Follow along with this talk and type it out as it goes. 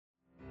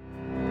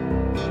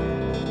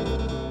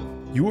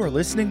You are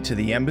listening to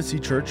the Embassy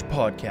Church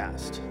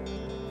podcast,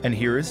 and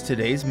here is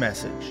today's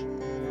message.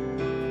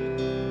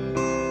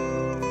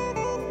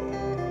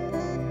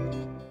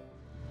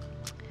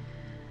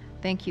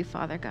 Thank you,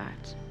 Father God.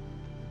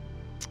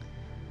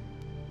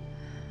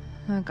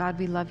 Oh God,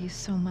 we love you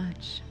so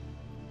much.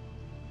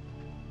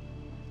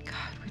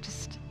 God,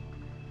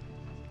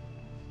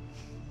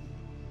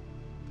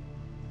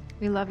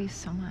 we love you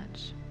so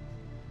much.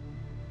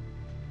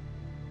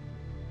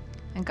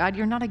 And God,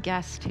 you're not a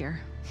guest here.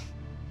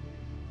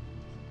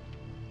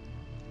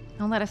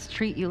 Don't let us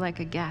treat you like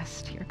a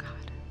guest here,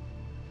 God.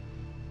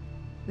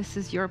 This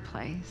is your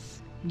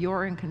place.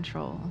 You're in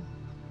control.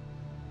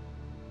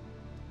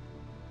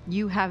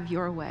 You have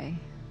your way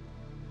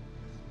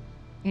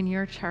in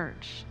your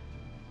church.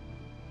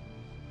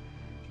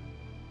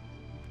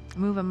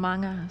 Move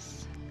among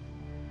us.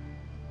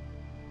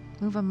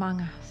 Move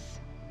among us.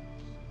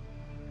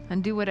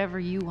 And do whatever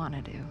you want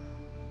to do.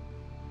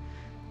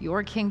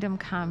 Your kingdom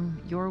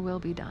come, your will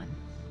be done.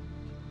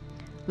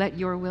 Let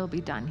your will be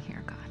done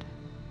here, God.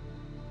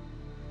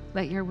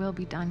 Let your will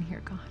be done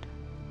here, God.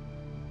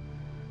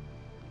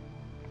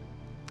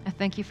 I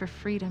thank you for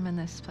freedom in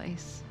this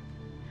place.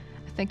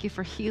 I thank you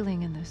for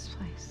healing in this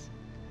place,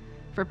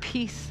 for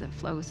peace that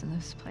flows in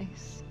this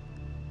place,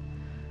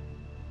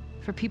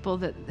 for people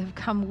that have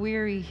come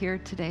weary here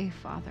today,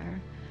 Father,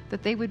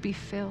 that they would be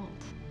filled,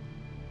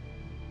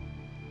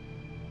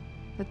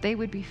 that they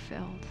would be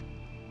filled.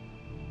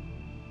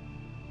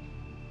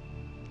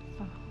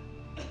 Oh.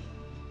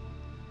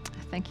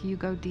 I thank you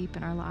go deep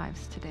in our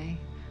lives today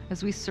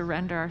as we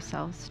surrender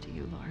ourselves to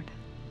you, Lord.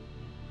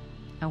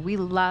 And we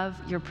love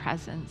your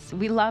presence.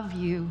 We love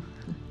you.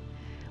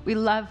 We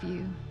love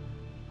you.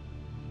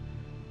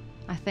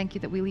 I thank you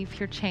that we leave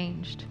here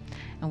changed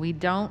and we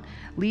don't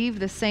leave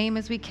the same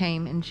as we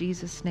came, in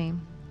Jesus'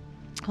 name.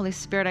 Holy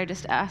Spirit, I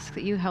just ask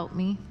that you help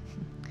me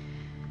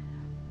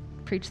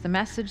preach the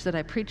message that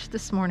I preached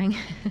this morning.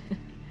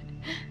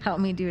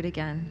 Help me do it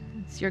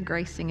again. It's your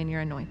gracing and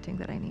your anointing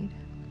that I need.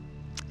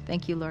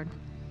 Thank you, Lord.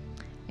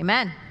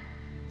 Amen.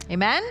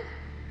 Amen?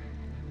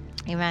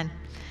 Amen.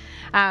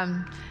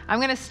 I'm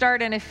going to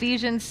start in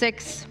Ephesians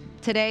 6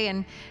 today,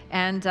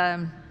 and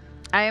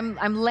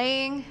I'm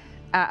laying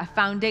a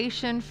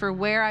foundation for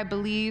where I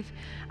believe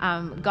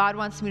God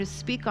wants me to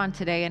speak on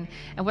today. And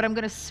what I'm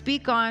going to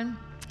speak on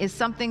is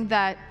something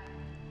that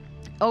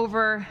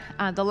over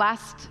the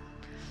last,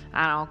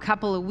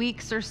 couple of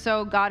weeks or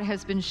so, God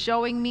has been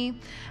showing me.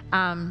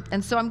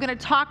 And so I'm going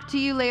to talk to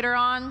you later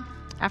on,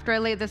 after I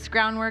lay this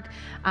groundwork,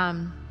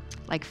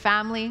 like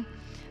family,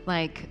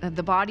 like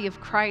the body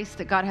of Christ,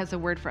 that God has a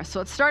word for us. So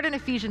let's start in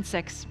Ephesians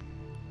 6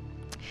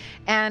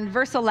 and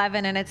verse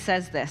 11, and it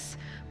says this: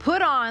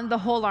 put on the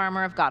whole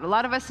armor of God. A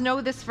lot of us know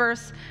this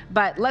verse,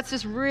 but let's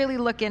just really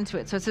look into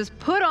it. So it says,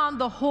 put on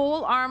the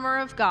whole armor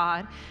of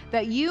God,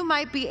 that you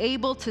might be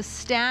able to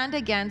stand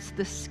against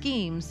the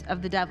schemes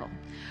of the devil.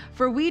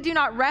 For we do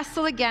not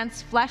wrestle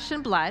against flesh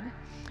and blood,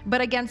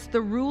 but against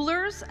the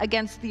rulers,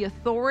 against the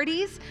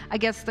authorities,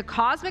 against the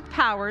cosmic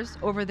powers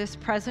over this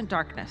present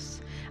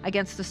darkness,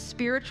 against the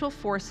spiritual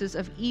forces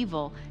of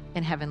evil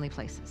in heavenly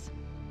places.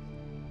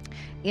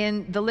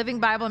 In the Living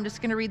Bible, I'm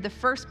just going to read the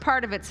first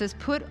part of it. It says,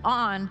 put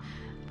on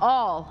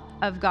all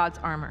of God's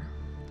armor.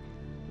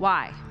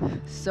 Why?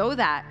 So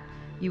that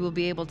you will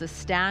be able to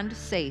stand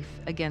safe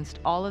against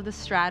all of the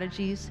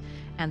strategies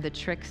and the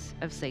tricks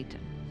of Satan.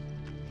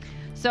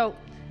 So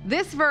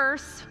this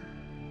verse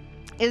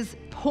is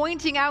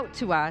pointing out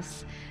to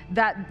us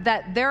that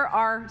there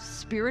are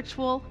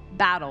spiritual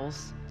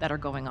battles that are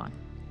going on.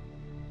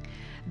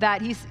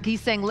 That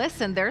he's saying,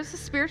 listen, there's a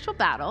spiritual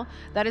battle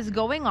that is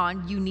going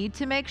on. You need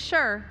to make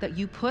sure that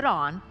you put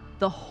on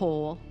the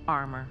whole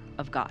armor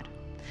of God.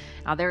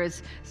 Now, there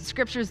is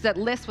scriptures that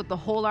list what the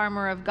whole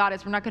armor of God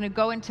is. We're not going to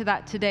go into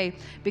that today,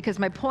 because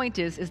my point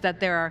is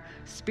that there are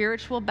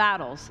spiritual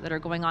battles that are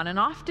going on. And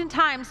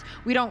oftentimes,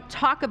 we don't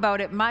talk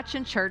about it much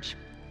in church,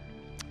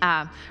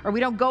 or we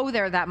don't go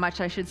there that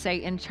much, I should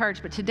say, in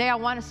church. But today I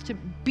want us to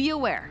be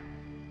aware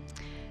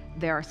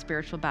there are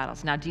spiritual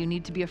battles. Now, do you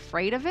need to be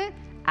afraid of it?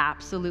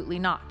 Absolutely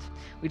not.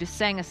 We just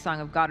sang a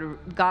song of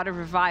God of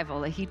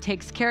revival, that he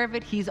takes care of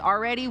it. He's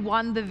already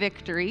won the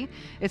victory.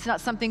 It's not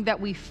something that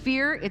we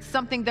fear. It's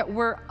something that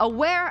we're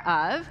aware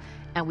of,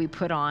 and we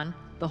put on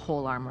the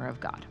whole armor of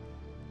God.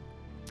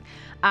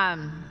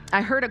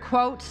 I heard a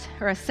quote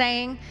or a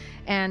saying,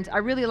 and I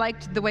really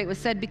liked the way it was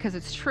said because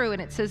it's true, and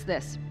it says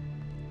this: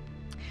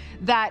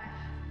 that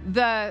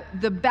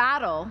the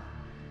battle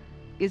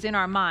is in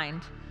our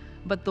mind,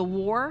 but the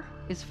war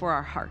is for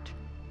our heart.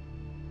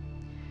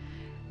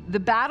 The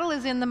battle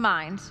is in the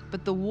mind,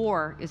 but the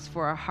war is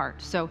for our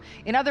heart. So,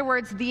 in other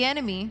words, the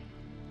enemy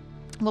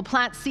will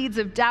plant seeds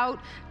of doubt,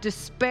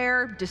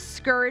 despair,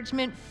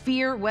 discouragement,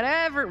 fear,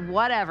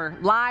 whatever.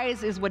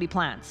 Lies is what he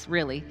plants,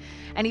 really.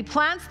 And he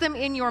plants them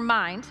in your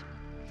mind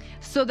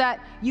so that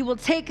you will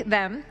take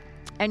them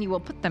and you will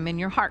put them in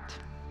your heart.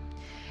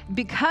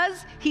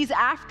 Because he's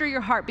after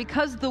your heart,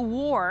 because the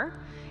war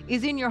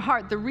is in your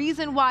heart, the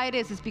reason why it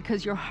is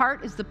because your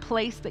heart is the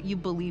place that you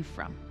believe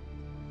from.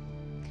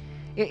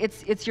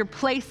 It's your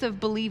place of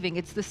believing.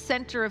 It's the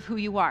center of who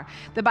you are.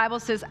 The Bible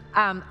says,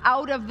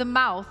 out of the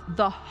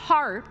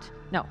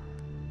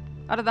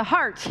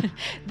heart,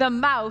 the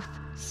mouth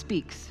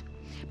speaks,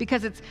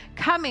 because it's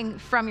coming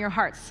from your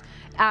hearts.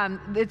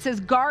 It says,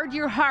 guard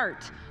your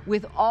heart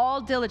with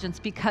all diligence,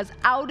 because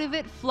out of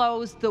it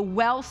flows the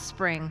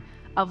wellspring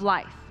of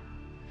life.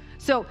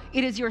 So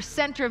it is your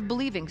center of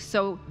believing.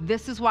 So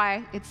this is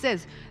why it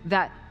says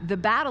that the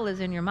battle is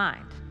in your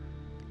mind,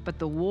 but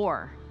the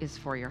war is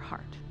for your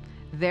heart.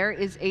 There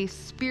is a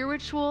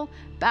spiritual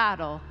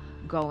battle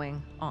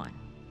going on.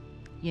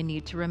 You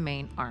need to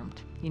remain armed.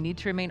 You need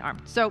to remain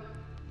armed. So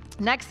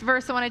next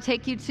verse I want to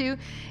take you to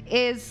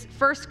is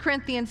 1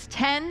 Corinthians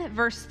 10,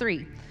 verse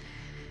 3.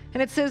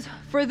 And it says,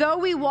 for though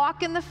we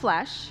walk in the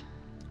flesh,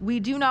 we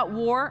do not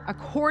war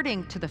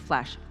according to the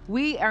flesh.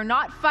 We are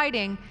not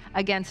fighting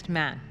against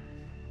man.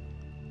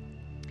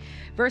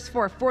 Verse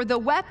 4, for the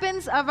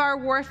weapons of our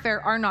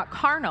warfare are not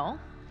carnal,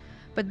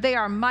 but they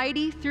are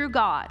mighty through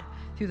God,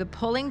 through the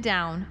pulling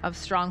down of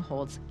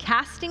strongholds,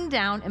 casting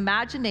down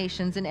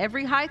imaginations and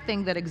every high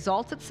thing that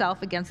exalts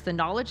itself against the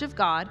knowledge of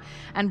God,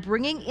 and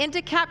bringing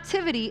into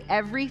captivity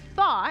every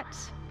thought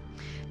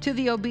to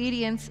the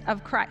obedience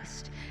of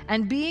Christ,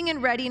 and being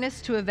in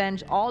readiness to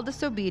avenge all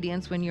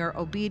disobedience when your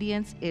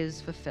obedience is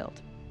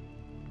fulfilled.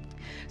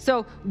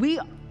 So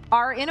we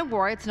are in a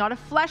war. It's not a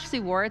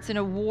fleshly war. It's in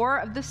a war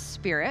of the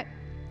spirit,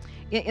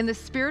 in the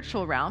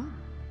spiritual realm.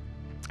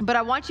 But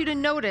I want you to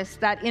notice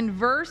that in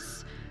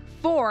verse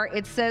 4,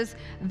 it says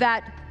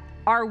that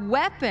our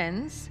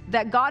weapons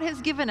that God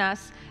has given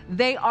us,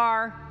 they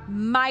are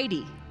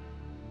mighty.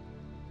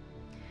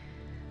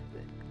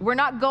 We're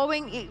not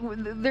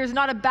there's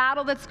not a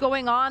battle that's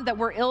going on that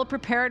we're ill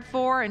prepared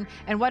for and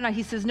whatnot.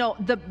 He says, no,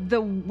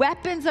 the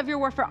weapons of your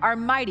warfare are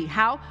mighty.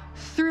 How?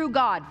 Through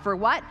God. For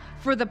what?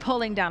 For the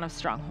pulling down of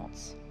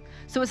strongholds.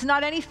 So it's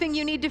not anything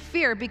you need to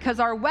fear, because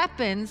our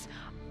weapons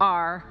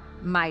are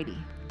mighty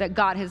that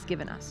God has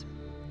given us.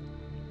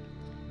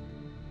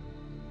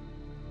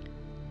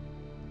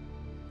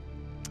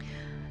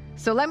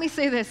 So let me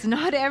say this,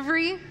 not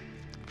every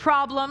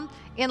problem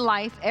in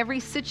life, every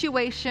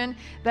situation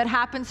that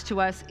happens to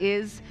us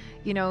is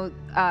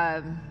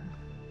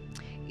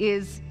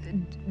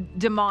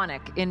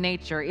demonic in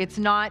nature. It's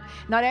not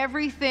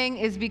everything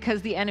is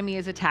because the enemy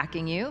is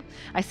attacking you.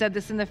 I said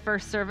this in the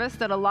first service,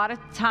 that a lot of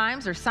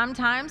times, or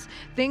sometimes,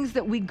 things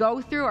that we go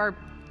through are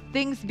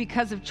things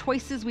because of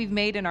choices we've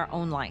made in our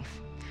own life.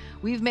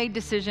 We've made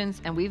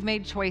decisions and we've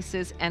made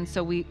choices, and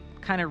so we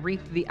kind of reap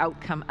the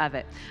outcome of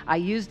it. I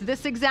used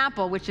this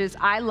example, which is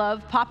I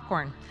love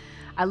popcorn.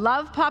 I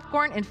love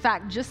popcorn. In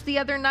fact, just the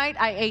other night,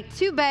 I ate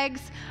 2 bags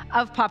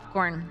of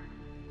popcorn.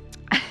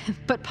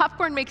 But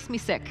popcorn makes me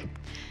sick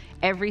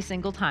every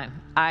single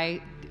time.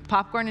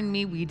 Popcorn and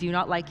me, we do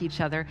not like each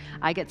other.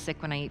 I get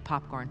sick when I eat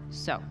popcorn.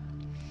 So,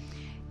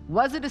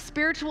 was it a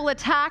spiritual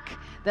attack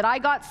that I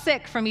got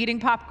sick from eating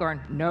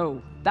popcorn?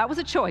 No, that was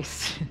a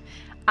choice.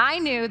 I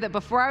knew that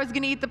before I was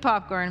going to eat the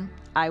popcorn,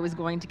 I was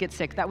going to get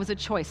sick. That was a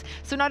choice.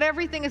 So not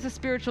everything is a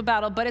spiritual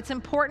battle, but it's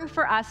important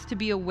for us to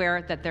be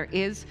aware that there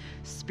is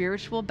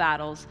spiritual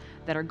battles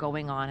that are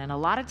going on. And a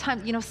lot of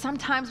times,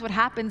 sometimes what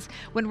happens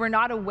when we're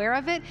not aware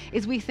of it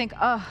is we think,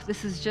 oh,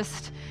 this is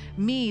just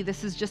me.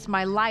 This is just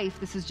my life.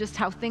 This is just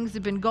how things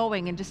have been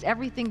going, and just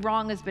everything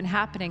wrong has been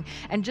happening.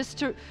 And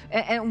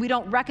we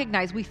don't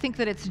recognize, we think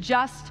that it's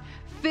just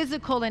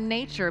physical in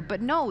nature, but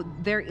no,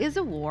 there is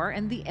a war,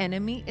 and the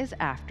enemy is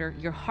after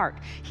your heart.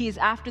 He is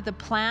after the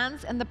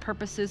plans and the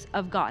purposes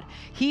of God.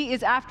 He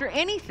is after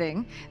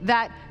anything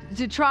that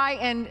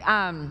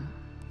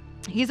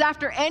he's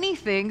after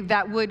anything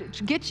that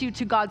would get you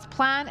to God's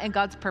plan and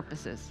God's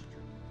purposes.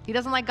 He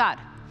doesn't like God.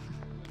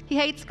 He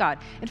hates God.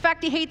 In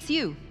fact, he hates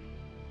you.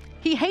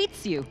 He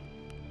hates you.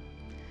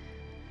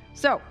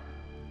 So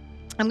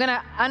I'm going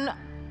to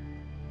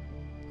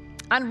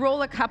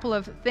unroll a couple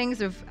of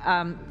things of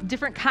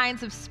different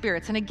kinds of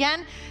spirits. And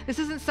again, this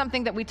isn't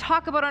something that we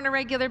talk about on a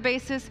regular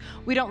basis.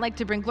 We don't like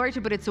to bring glory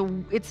to, but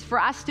it's for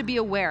us to be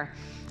aware.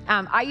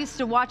 I used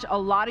to watch a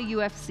lot of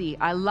UFC.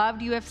 I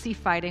loved UFC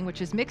fighting,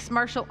 which is mixed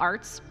martial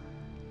arts.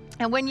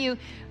 And when you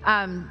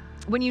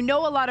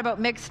know a lot about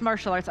mixed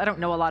martial arts, I don't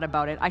know a lot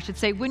about it. I should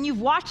say, when you've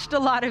watched a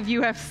lot of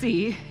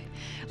UFC,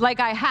 like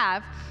I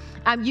have,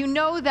 you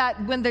know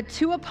that when the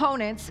 2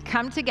 opponents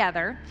come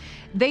together,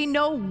 they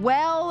know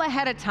well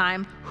ahead of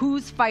time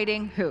who's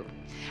fighting who.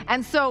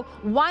 And so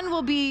one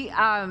will be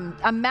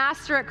a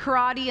master at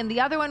karate, and the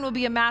other one will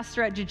be a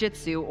master at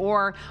jiu-jitsu,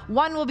 or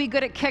one will be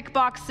good at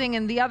kickboxing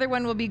and the other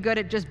one will be good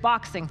at just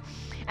boxing.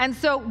 And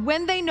so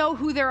when they know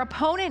who their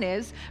opponent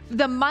is,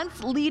 the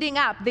months leading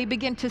up, they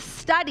begin to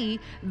study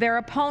their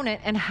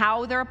opponent and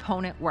how their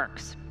opponent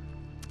works.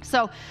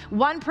 So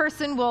one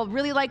person will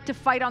really like to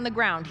fight on the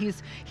ground.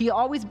 He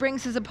always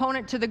brings his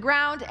opponent to the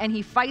ground and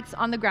he fights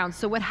on the ground.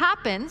 So what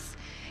happens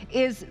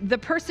is the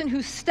person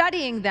who's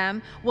studying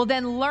them will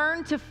then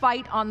learn to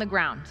fight on the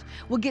ground,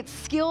 will get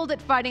skilled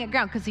at fighting at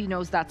ground because he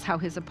knows that's how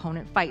his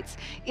opponent fights.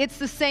 It's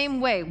the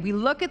same way. We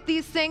look at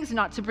these things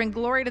not to bring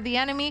glory to the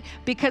enemy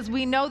because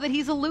we know that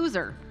he's a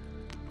loser.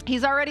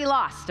 He's already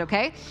lost,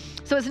 okay?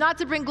 So it's not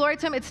to bring glory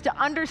to him, it's to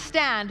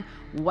understand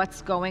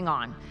what's going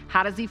on.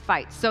 How does he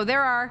fight? So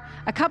there are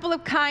a couple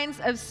of kinds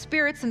of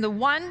spirits, and the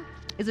one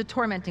is a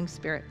tormenting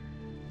spirit.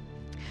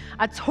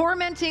 A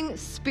tormenting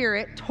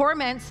spirit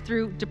torments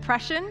through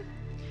depression,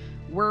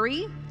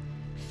 worry,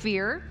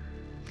 fear.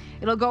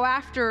 It'll go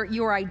after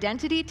your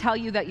identity, tell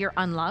you that you're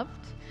unloved,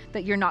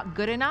 that you're not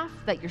good enough,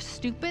 that you're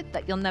stupid,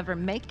 that you'll never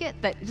make it,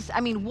 that just,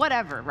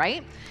 whatever,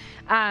 right?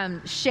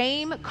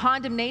 Shame,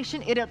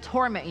 condemnation, it'll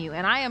torment you.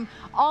 And I am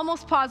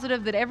almost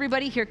positive that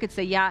everybody here could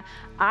say, yeah,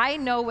 I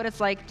know what it's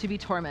like to be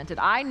tormented.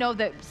 I know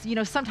that,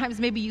 sometimes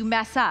maybe you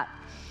mess up.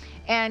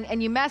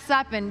 And you mess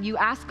up and you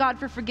ask God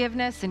for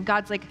forgiveness, and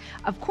God's like,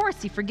 of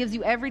course, he forgives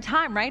you every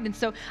time, right? And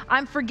so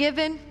I'm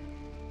forgiven.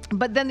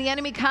 But then the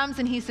enemy comes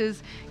and he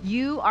says,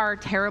 you are a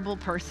terrible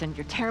person.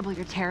 You're terrible.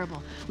 You're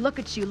terrible. Look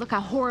at you. Look how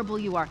horrible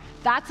you are.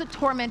 That's a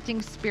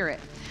tormenting spirit.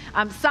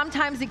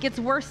 Sometimes it gets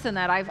worse than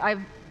that.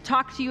 I've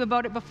talked to you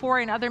about it before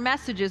in other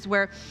messages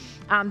where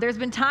there's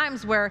been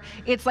times where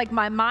it's like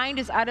my mind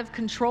is out of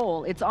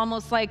control. It's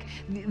almost like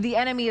the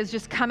enemy has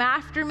just come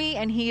after me,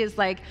 and he is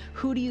like,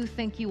 who do you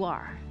think you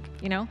are?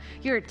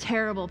 You're a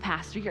terrible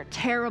pastor. You're a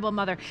terrible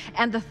mother.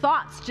 And the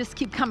thoughts just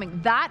keep coming.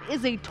 That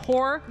is a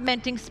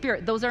tormenting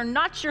spirit. Those are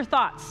not your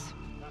thoughts.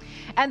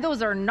 And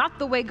those are not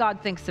the way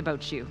God thinks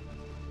about you.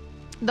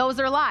 Those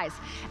are lies.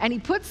 And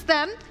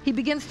he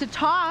begins to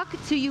talk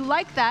to you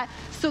like that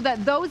so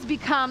that those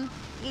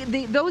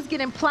get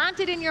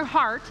implanted in your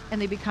heart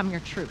and they become your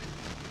truth.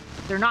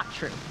 They're not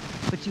true,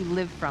 but you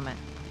live from it.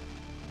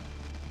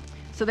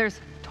 So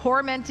there's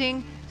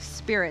tormenting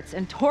spirits,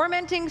 and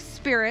tormenting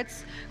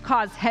spirits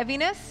cause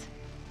heaviness,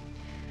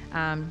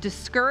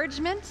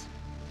 discouragement,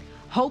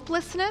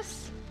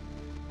 hopelessness,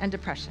 and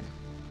depression.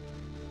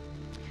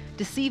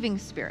 Deceiving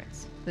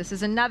spirits. This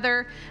is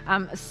another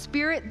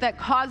spirit that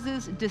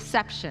causes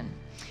deception.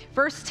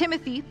 1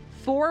 Timothy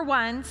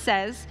 4:1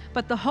 says,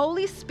 but the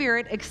Holy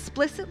Spirit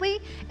explicitly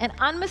and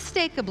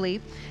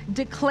unmistakably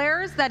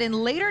declares that in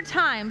later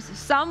times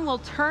some will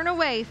turn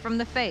away from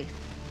the faith,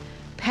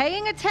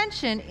 paying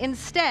attention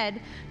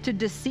instead to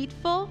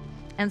deceitful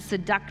and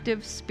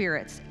seductive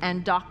spirits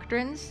and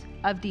doctrines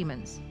of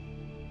demons.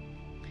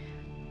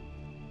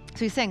 So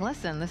he's saying,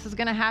 listen, this is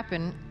going to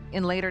happen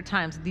in later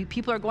times. The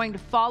people are going to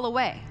fall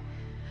away.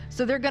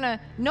 So they're going to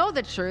know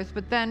the truth,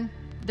 but then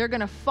they're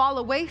going to fall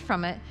away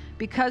from it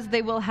because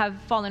they will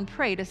have fallen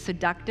prey to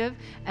seductive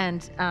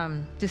and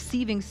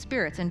deceiving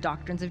spirits and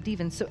doctrines of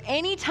demons. So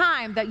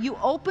anytime that you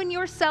open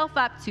yourself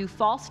up to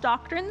false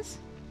doctrines,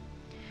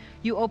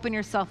 you open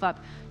yourself up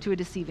to a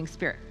deceiving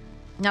spirit.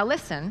 Now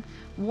listen,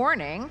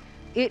 warning,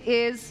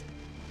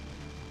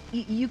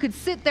 you could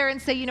sit there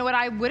and say, you know what,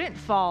 I wouldn't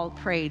fall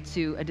prey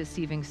to a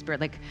deceiving spirit,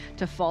 like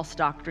to false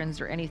doctrines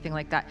or anything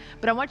like that.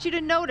 But I want you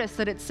to notice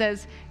that it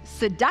says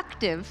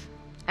seductive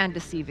and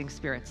deceiving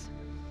spirits,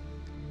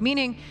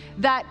 meaning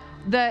that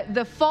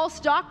the false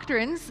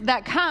doctrines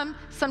that come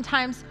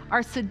sometimes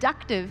are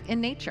seductive in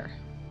nature.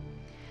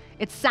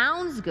 It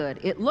sounds good.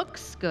 It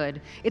looks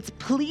good. It's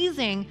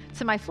pleasing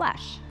to my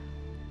flesh.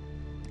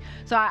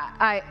 So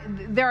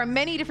there are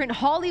many different,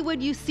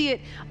 Hollywood, you see it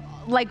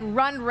like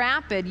run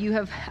rapid. You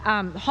have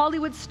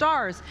Hollywood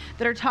stars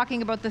that are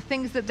talking about the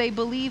things that they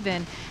believe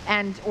in,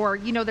 or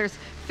there's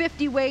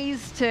 50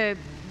 ways to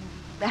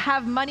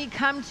have money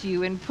come to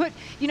you, and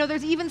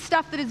there's even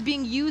stuff that is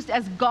being used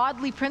as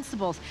godly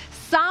principles.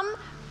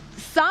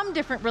 Some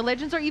different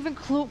religions are even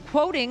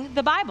quoting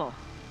the Bible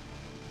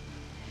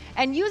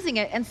and using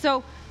it. And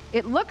so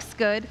it looks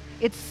good,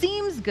 it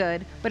seems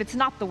good, but it's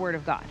not the Word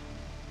of God.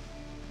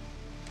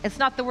 It's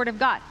not the Word of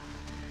God.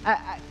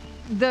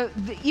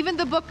 Even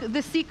the book,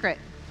 The Secret,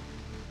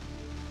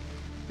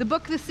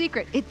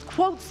 it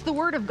quotes the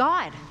Word of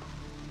God.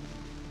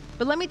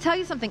 But let me tell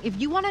you something.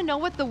 If you want to know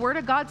what the Word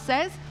of God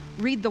says,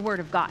 read the Word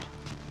of God.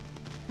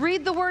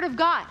 Read the Word of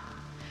God.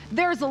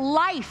 There's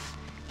life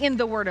in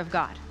the Word of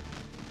God.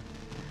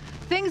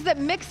 Things that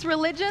mix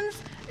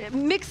religions,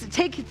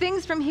 take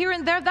things from here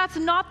and there, that's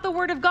not the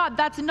Word of God.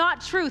 That's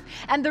not truth.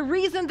 And the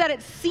reason that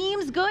it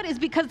seems good is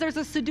because there's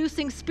a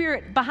seducing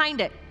spirit behind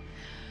it,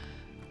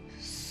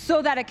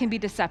 so that it can be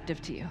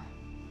deceptive to you.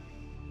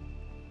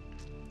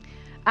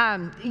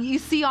 You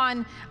see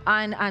on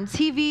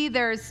TV,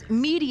 there's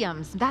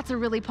mediums. That's a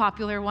really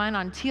popular one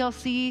on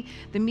TLC,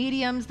 the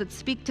mediums that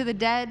speak to the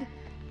dead.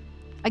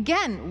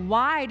 Again,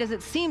 why does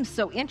it seem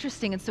so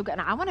interesting and so good?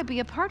 And I want to be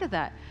a part of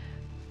that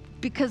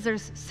because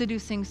there's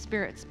seducing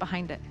spirits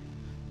behind it.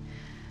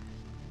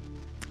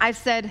 I've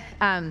said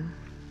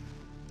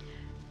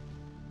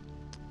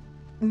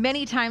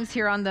many times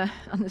here on the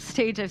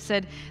stage, I've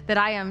said that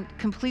I am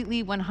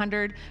completely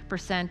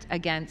 100%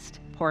 against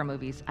horror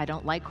movies. I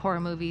don't like horror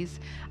movies,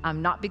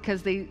 not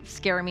because they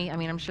scare me.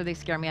 I'm sure they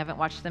scare me. I haven't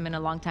watched them in a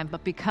long time,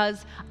 but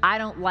because I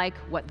don't like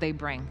what they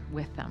bring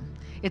with them.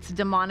 It's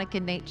demonic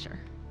in nature.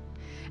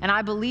 And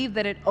I believe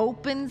that it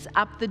opens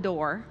up the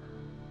door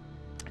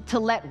to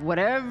let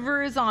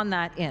whatever is on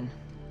that in.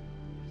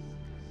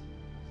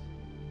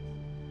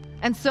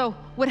 And so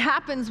what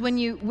happens when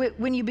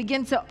you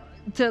begin to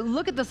to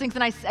look at those things.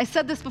 And I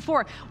said this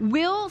before,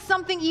 will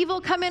something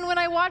evil come in when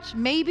I watch?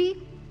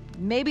 Maybe,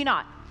 maybe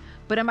not.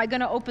 But am I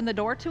going to open the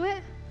door to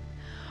it?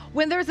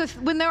 When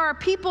there are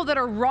people that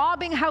are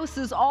robbing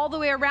houses all the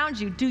way around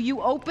you, do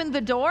you open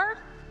the door?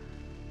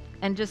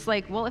 And just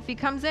like, well, if he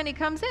comes in, he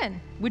comes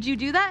in. Would you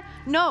do that?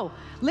 No.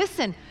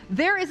 Listen,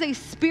 there is a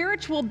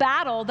spiritual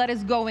battle that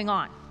is going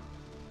on.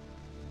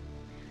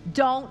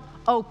 Don't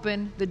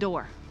open the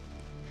door.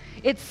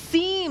 It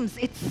seems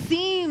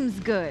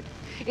good.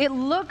 It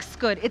looks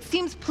good. It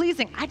seems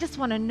pleasing. I just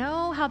want to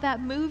know how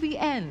that movie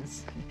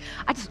ends.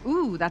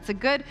 That's a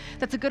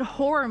good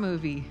horror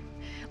movie.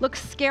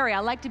 Looks scary. I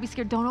like to be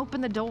scared. Don't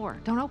open the door.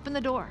 Don't open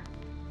the door.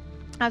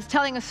 I was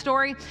telling a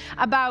story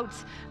about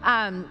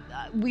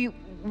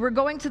we're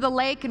going to the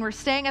lake and we're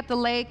staying at the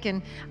lake,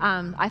 and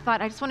I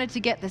thought I just wanted to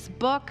get this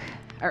book,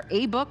 or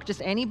a book,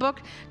 just any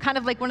book, kind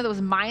of like one of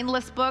those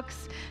mindless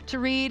books to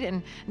read,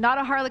 and not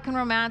a Harlequin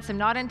romance. I'm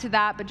not into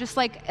that, but just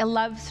like a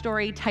love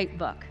story type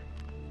book.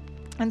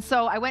 And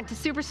so I went to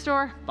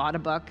Superstore, bought a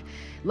book,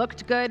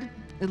 looked good.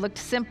 It looked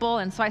simple,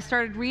 and so I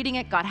started reading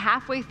it, got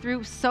halfway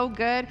through, so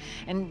good,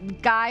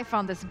 and guy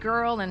found this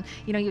girl, and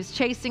he was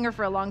chasing her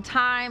for a long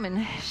time,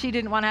 and she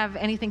didn't want to have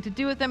anything to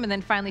do with him, and then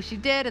finally she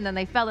did, and then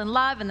they fell in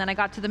love, and then I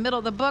got to the middle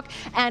of the book,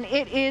 and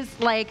it is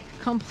like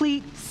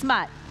complete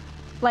smut,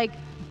 like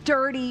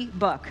dirty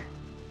book.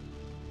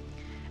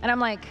 And I'm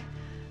like,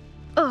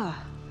 ugh,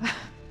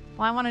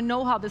 well, I want to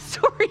know how the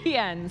story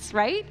ends,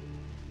 right?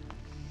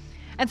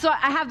 And so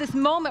I have this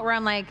moment where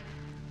I'm like,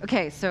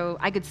 okay, so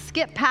I could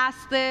skip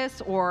past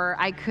this, or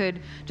I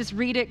could just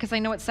read it because I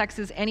know what sex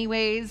is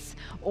anyways.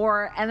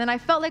 And then I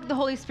felt like the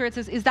Holy Spirit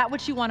says, is that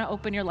what you want to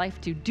open your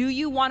life to? Do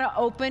you want to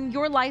open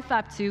your life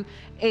up to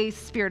a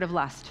spirit of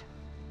lust?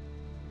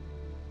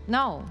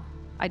 No,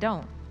 I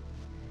don't.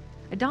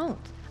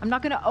 I'm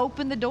not going to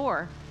open the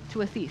door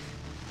to a thief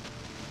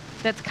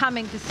that's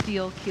coming to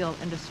steal, kill,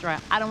 and destroy.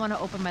 I don't want to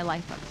open my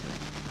life up to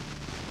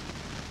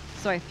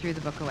it. So I threw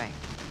the book away.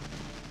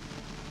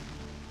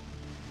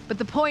 But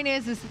the point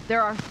is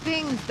there are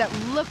things that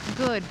look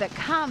good, that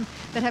come,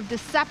 that have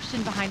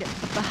deception behind it.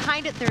 But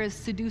behind it, there is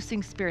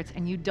seducing spirits,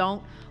 and you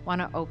don't want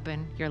to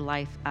open your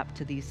life up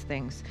to these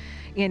things.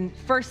 In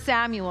 1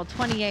 Samuel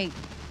 28,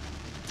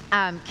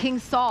 King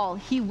Saul,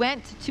 he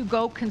went to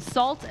go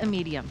consult a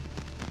medium.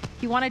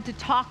 He wanted to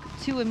talk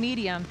to a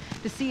medium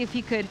to see if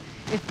he could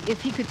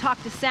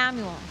talk to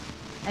Samuel,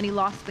 and he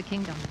lost the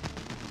kingdom.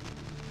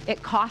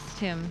 It cost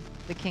him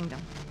the kingdom.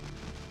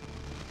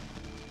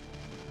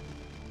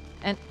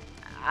 And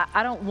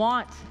I don't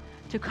want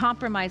to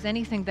compromise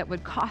anything that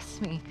would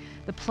cost me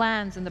the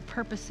plans and the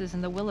purposes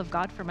and the will of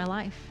God for my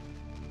life.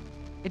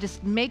 It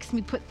just makes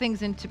me put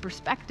things into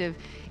perspective.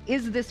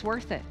 Is this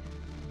worth it?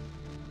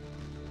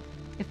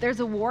 If there's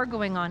a war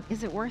going on,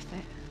 is it worth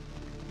it?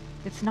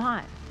 It's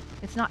not.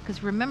 It's not,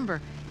 because remember,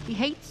 he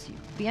hates you.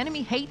 The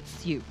enemy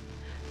hates you.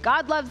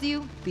 God loves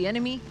you. The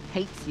enemy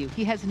hates you.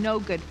 He has no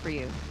good for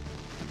you.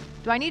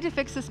 Do I need to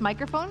fix this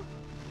microphone?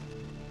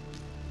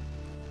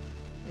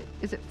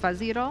 Is it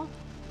fuzzy at all?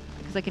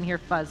 Because I can hear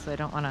fuzz, so I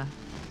don't want to.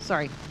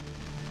 Sorry.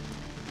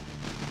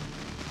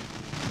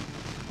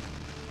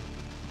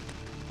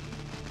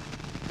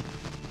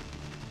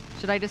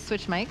 Should I just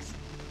switch mics?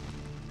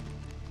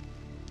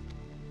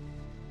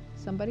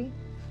 Somebody?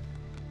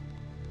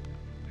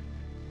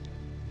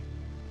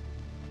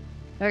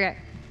 Okay.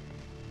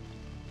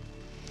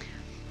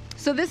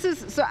 So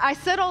I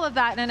said all of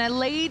that, and I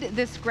laid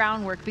this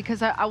groundwork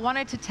because I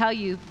wanted to tell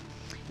you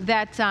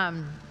that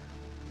someone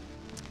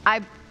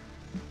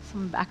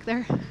back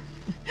there.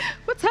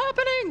 What's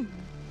happening?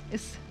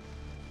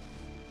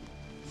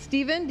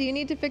 Steven, do you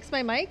need to fix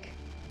my mic?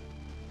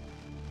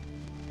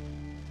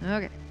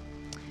 Okay.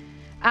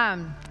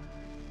 I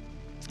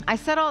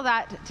said all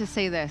that to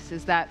say this,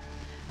 is that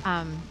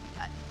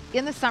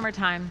in the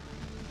summertime,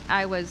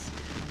 I was,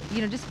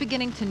 just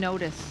beginning to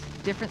notice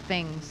different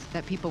things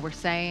that people were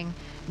saying,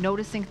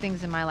 noticing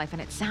things in my life,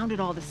 and it sounded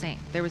all the same.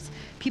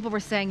 People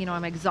were saying,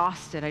 I'm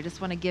exhausted, I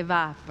just want to give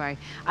up,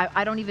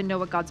 I don't even know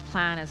what God's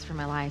plan is for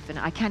my life, and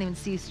I can't even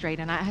see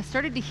straight. And I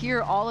started to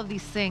hear all of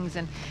these things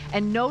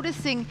and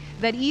noticing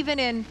that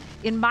even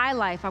in my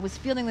life, I was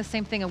feeling the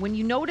same thing. And when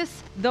you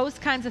notice those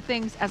kinds of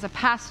things as a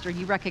pastor,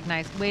 you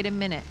recognize, wait a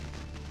minute,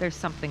 there's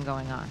something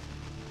going on.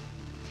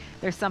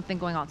 There's something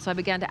going on. So I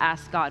began to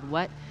ask God,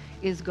 what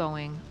is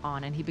going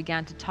on? And he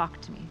began to talk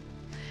to me.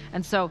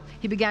 And so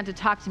he began to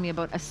talk to me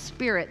about a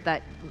spirit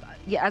that,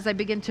 as I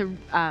begin to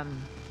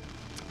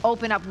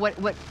open up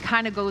what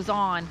kind of goes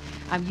on,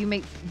 you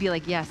may be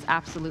like, yes,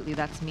 absolutely,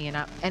 that's me.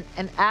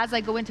 And as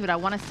I go into it, I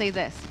want to say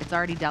this, it's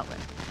already dealt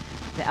with.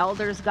 The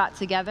elders got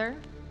together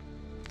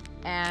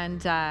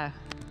and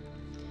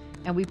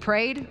we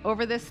prayed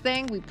over this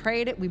thing. We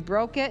prayed it, we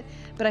broke it,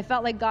 but I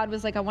felt like God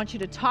was like, I want you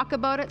to talk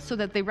about it so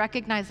that they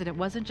recognize that it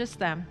wasn't just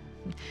them,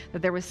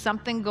 that there was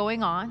something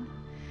going on.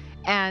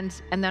 And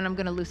then I'm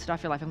going to loose it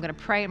off your life. I'm going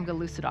to pray. I'm going to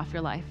loose it off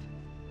your life.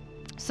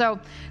 So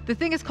the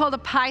thing is called a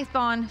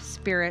python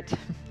spirit.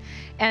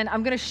 And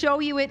I'm going to show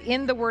you it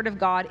in the Word of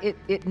God.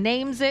 It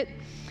names it.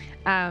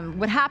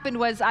 What happened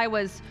was I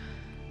was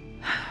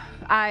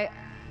I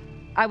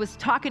was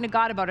talking to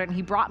God about it, and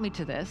he brought me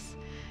to this,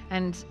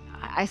 and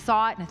I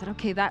saw it, and I thought,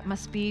 okay, that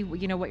must be, what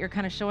you're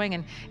kind of showing.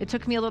 And it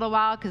took me a little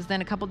while, because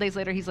then a couple days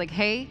later, he's like,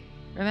 hey,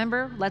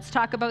 remember, let's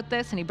talk about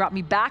this. And he brought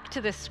me back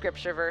to this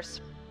scripture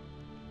verse.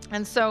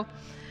 And so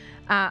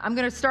I'm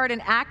going to start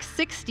in Acts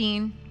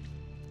 16,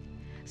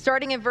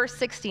 starting in verse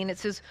 16. It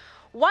says,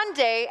 one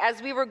day,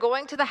 as we were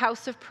going to the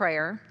house of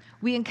prayer,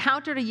 we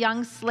encountered a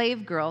young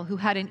slave girl who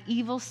had an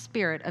evil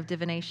spirit of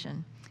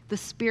divination, the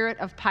spirit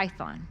of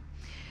Python.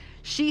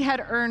 She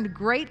had earned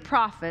great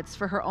profits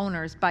for her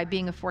owners by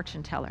being a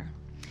fortune teller.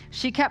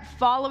 She kept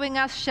following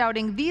us,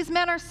 shouting, these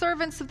men are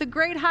servants of the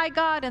great high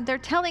God, and they're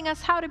telling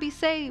us how to be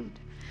saved.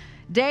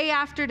 Day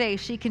after day,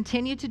 she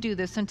continued to do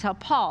this until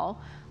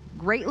Paul,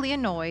 greatly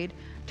annoyed,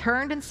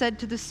 turned and said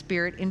to the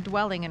spirit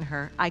indwelling in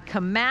her, I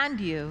command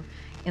you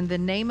in the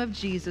name of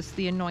Jesus,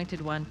 the anointed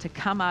one, to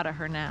come out of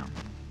her now.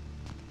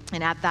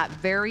 And at that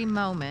very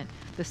moment,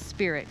 the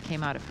spirit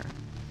came out of her.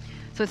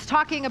 So it's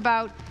talking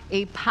about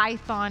a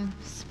python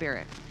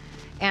spirit.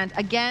 And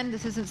again,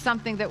 this isn't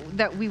something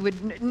that we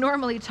would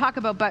normally talk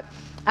about, but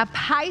a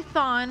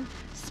python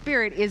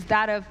spirit is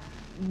that of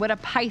what a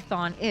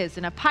python is.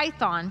 And a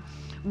python,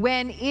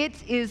 when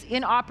it is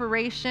in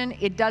operation,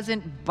 it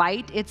doesn't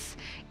bite its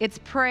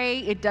prey.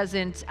 It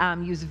doesn't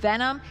use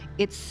venom.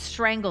 It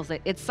strangles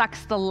it. It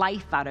sucks the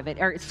life out of it,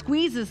 or it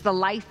squeezes the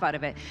life out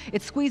of it.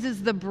 It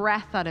squeezes the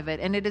breath out of it.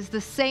 And it is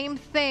the same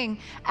thing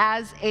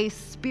as a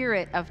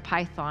spirit of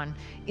python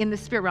in the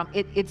spirit realm.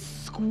 It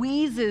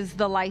squeezes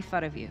the life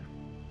out of you.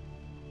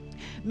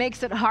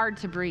 Makes it hard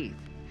to breathe.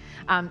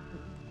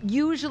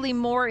 Usually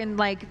more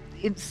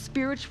in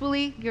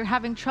spiritually, you're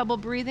having trouble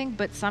breathing,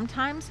 but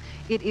sometimes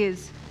it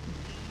is,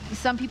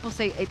 some people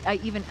say,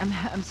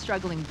 I'm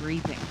struggling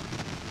breathing.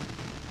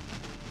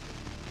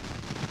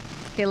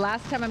 Okay,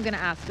 last time I'm going to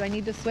ask, do I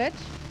need to switch?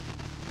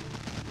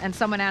 And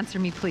someone answer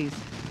me, please.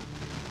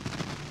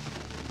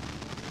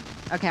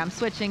 Okay, I'm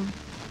switching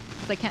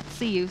because I can't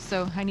see you,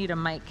 so I need a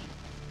mic.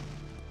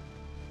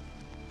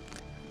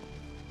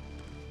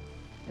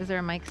 Is there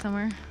a mic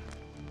somewhere?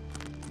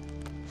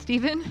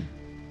 Stephen?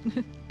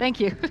 Thank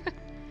you.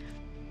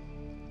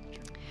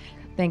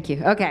 Thank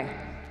you. Okay.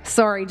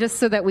 Sorry, just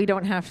so that we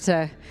don't have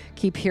to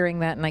keep hearing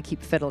that and I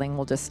keep fiddling,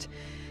 we'll just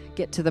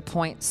get to the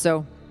point.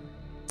 So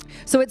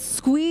it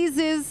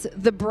squeezes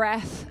the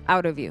breath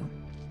out of you.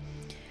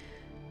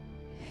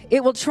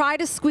 It will try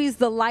to squeeze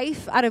the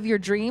life out of your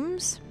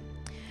dreams,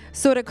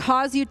 so to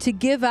cause you to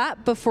give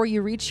up before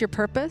you reach your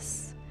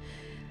purpose.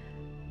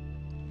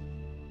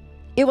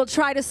 It will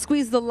try to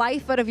squeeze the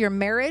life out of your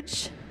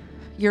marriage,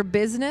 your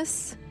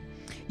business.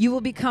 You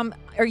become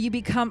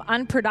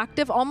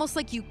unproductive, almost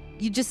like you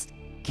just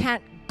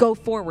can't go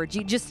forward.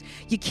 You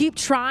keep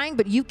trying,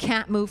 but you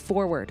can't move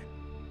forward.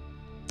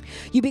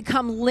 You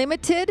become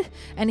limited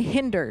and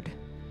hindered.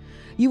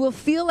 You will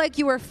feel like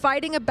you are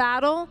fighting a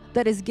battle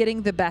that is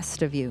getting the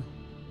best of you.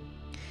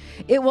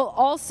 It will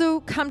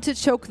also come to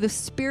choke the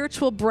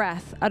spiritual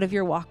breath out of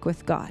your walk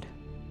with God,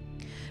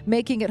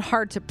 making it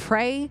hard to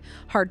pray,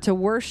 hard to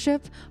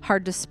worship,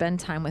 hard to spend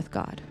time with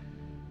God.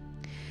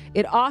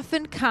 It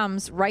often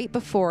comes right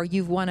before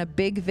you've won a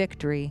big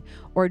victory,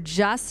 or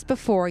just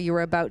before you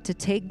are about to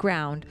take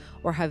ground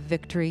or have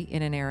victory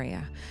in an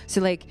area.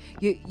 So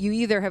you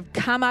either have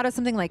come out of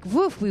something like,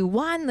 woof, we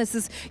won, this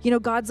is,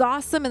 God's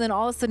awesome, and then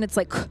all of a sudden it's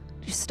like,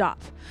 you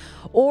stop.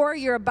 Or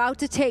you're about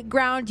to take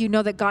ground, you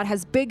know that God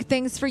has big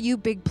things for you,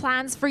 big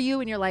plans for you,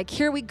 and you're like,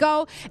 here we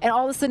go, and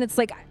all of a sudden it's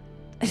like,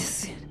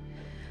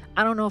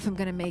 I don't know if I'm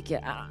going to make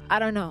it. I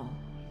don't know.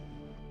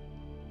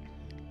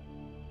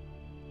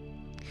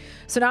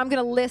 So now I'm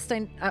going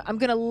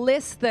to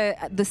list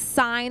the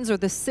signs or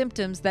the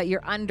symptoms that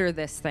you're under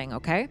this thing,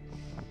 okay?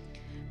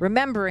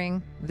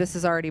 Remembering this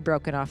is already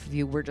broken off of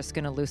you. We're just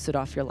going to loose it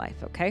off your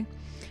life, okay?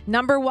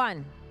 Number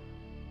 1,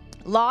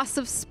 loss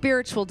of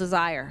spiritual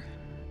desire.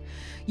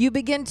 You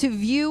begin to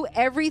view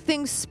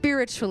everything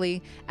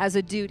spiritually as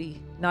a duty,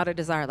 not a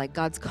desire. Like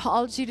God's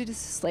called you to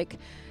just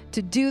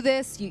to do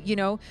this,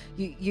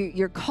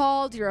 you're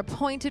called, you're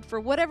appointed for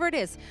whatever it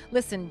is.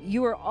 Listen,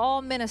 you are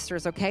all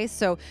ministers, okay?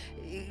 So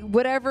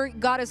whatever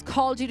God has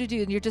called you to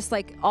do, and you're just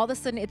like, all of a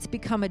sudden it's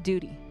become a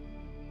duty.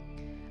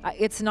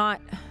 It's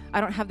not,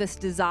 I don't have this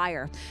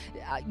desire.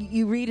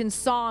 You read in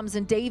Psalms,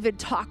 and David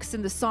talks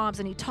in the Psalms,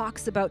 and he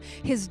talks about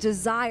his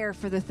desire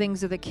for the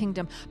things of the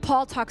kingdom.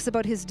 Paul talks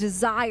about his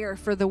desire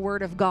for the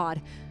word of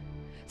God.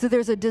 So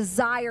there's a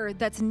desire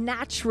that's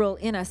natural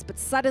in us, but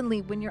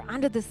suddenly when you're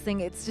under this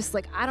thing, it's just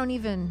like,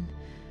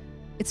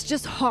 it's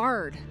just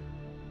hard.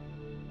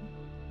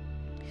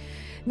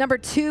 Number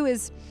 2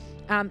 is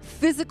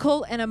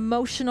physical and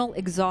emotional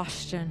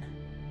exhaustion.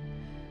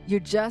 You're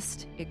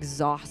just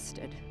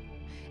exhausted,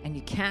 and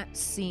you can't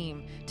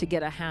seem to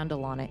get a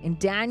handle on it. In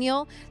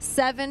Daniel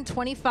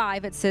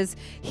 7:25, it says,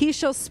 he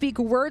shall speak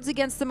words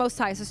against the Most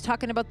High. So it's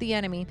talking about the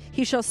enemy.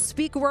 He shall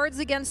speak words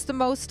against the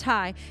Most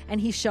High,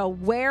 and he shall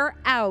wear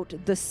out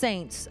the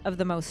saints of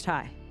the Most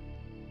High.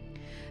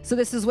 So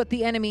this is what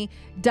the enemy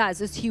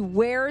does, is he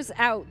wears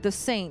out the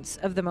saints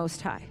of the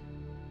Most High.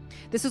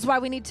 This is why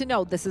we need to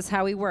know this is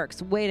how he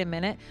works. Wait a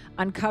minute.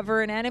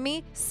 Uncover an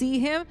enemy, see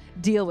him,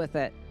 deal with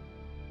it.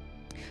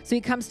 So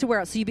he comes to wear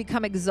out. So you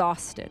become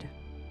exhausted.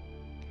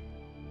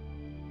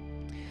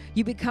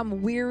 You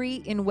become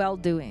weary in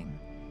well-doing.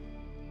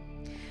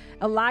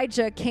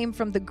 Elijah came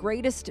from the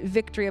greatest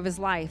victory of his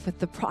life with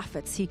the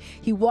prophets.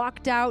 He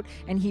walked out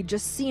and he'd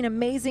just seen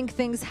amazing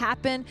things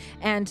happen,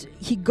 and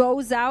he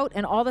goes out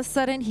and all of a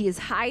sudden he is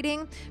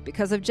hiding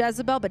because of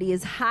Jezebel, but he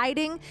is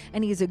hiding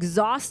and he's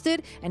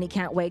exhausted and he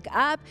can't wake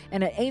up,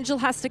 and an angel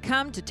has to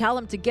come to tell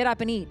him to get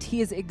up and eat.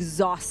 He is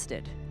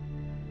exhausted.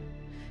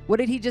 What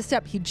did he just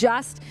up?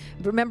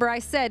 Remember I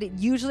said it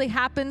usually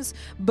happens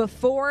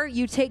before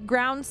you take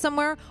ground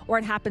somewhere, or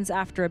it happens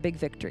after a big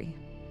victory.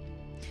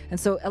 And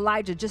so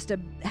Elijah just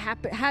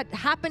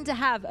happened to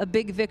have a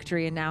big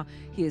victory, and now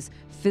he is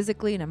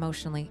physically and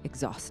emotionally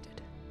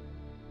exhausted.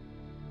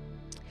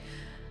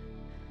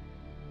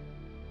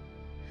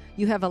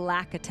 You have a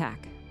lack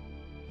attack.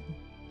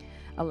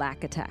 A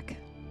lack attack.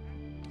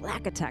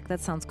 Lack attack, that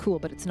sounds cool,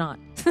 but it's not.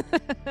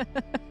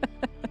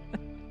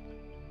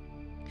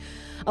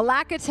 A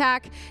lack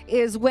attack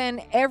is when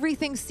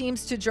everything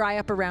seems to dry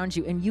up around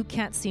you and you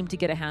can't seem to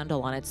get a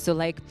handle on it. So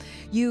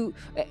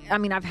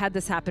I've had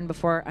this happen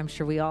before. I'm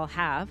sure we all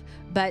have.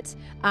 But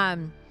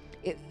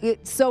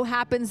it so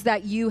happens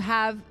that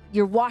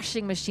your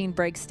washing machine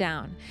breaks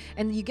down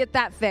and you get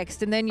that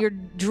fixed. And then your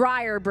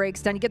dryer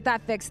breaks down. You get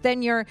that fixed.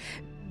 Then your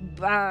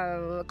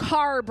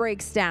car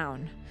breaks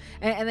down.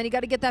 And then you got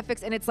to get that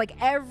fixed. And it's like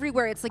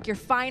everywhere. It's like your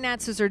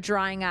finances are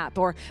drying up.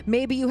 Or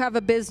maybe you have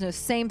a business.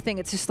 Same thing.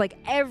 It's just like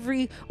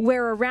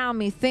everywhere around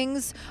me,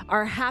 things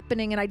are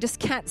happening and I just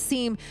can't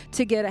seem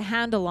to get a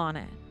handle on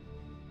it.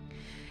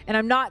 And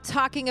I'm not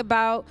talking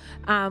about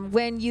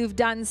when you've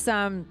done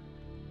some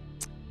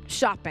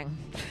shopping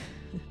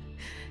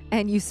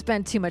and you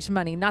spend too much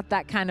money. Not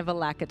that kind of a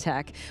lack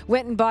attack.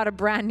 Went and bought a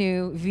brand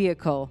new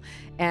vehicle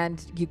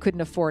and you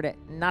couldn't afford it.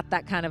 Not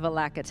that kind of a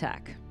lack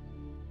attack.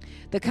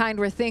 The kind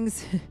where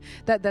things,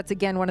 that's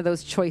again one of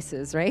those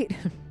choices, right?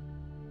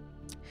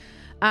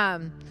 A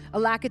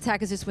lack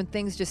attack is just when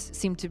things just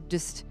seem to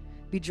just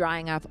be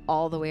drying up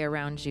all the way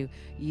around you.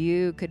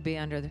 You could be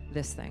under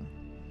this thing.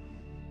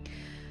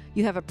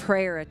 You have a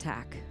prayer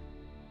attack.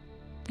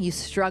 You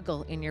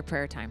struggle in your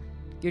prayer time.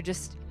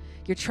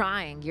 You're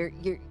trying.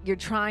 You're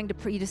trying to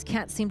pray. You just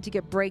can't seem to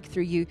get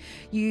breakthrough. You're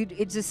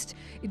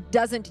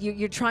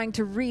trying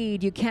to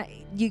read. You can't.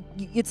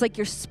 It's like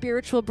your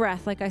spiritual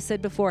breath, like I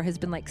said before, has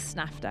been like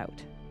snuffed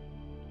out.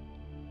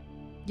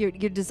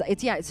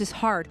 It's just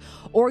hard.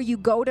 Or you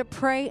go to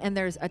pray and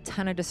there's a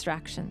ton of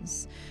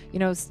distractions.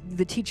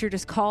 The teacher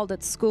just called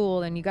at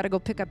school and you got to go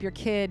pick up your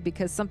kid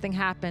because something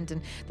happened,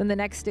 and then the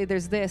next day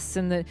there's this,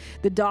 and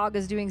the dog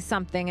is doing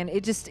something, and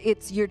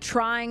you're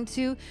trying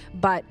to,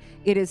 but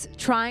it is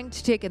trying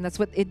to take, and that's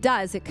what it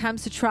does. It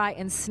comes to try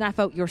and snuff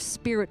out your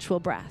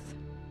spiritual breath.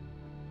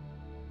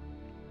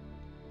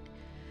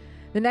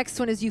 The next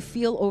one is you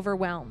feel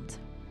overwhelmed.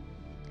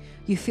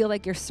 You feel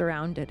like you're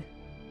surrounded.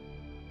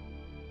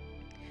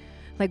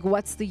 Like,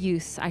 what's the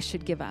use? I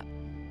should give up.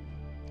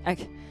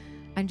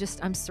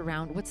 I'm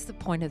surrounded. What's the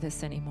point of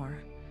this anymore?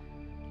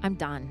 I'm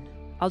done.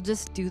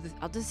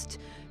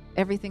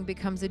 Everything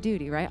becomes a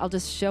duty, right? I'll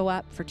just show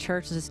up for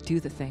church and just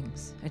do the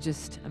things.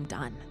 I'm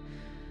done.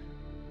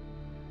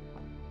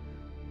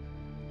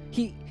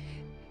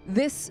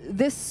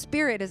 This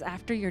spirit is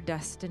after your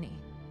destiny.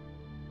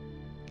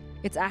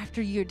 It's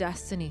after your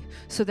destiny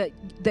so that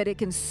it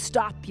can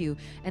stop you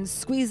and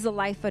squeeze the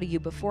life out of you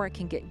before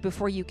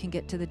you can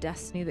get to the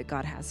destiny that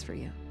God has for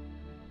you.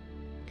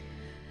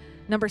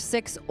 Number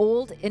 6,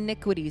 old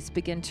iniquities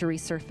begin to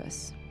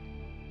resurface.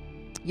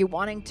 You're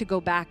wanting to go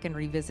back and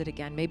revisit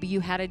again. Maybe you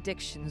had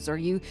addictions, or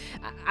you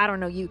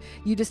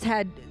just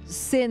had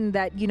sin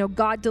that,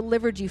 God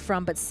delivered you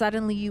from, but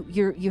suddenly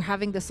you're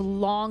having this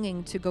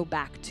longing to go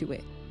back to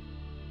it.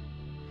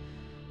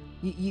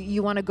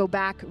 You want to go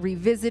back,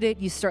 revisit it.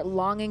 You start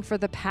longing for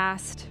the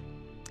past.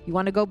 You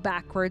want to go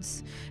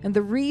backwards. And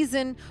the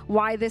reason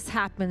why this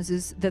happens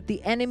is that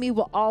the enemy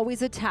will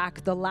always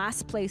attack the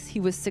last place he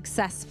was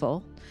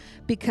successful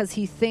because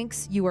he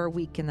thinks you are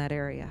weak in that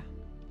area.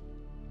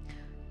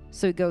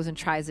 So he goes and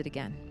tries it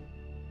again.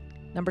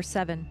 Number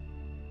 7,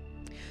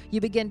 you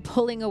begin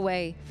pulling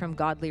away from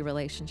godly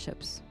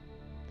relationships.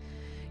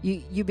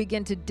 You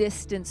begin to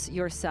distance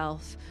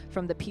yourself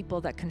from the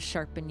people that can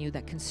sharpen you,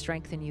 that can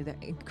strengthen you,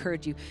 that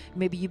encourage you.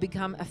 Maybe you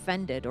become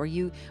offended, or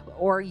you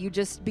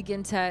just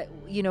begin to,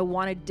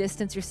 want to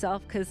distance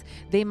yourself because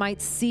they might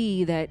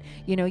see that,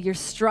 you're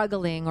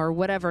struggling or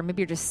whatever.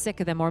 Maybe you're just sick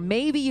of them, or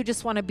maybe you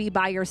just want to be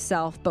by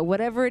yourself. But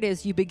whatever it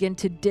is, you begin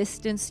to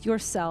distance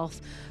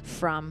yourself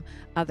from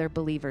other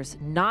believers.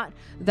 Not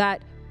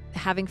that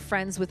having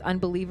friends with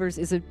unbelievers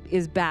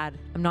is bad.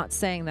 I'm not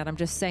saying that. I'm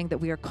just saying that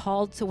we are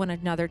called to one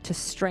another to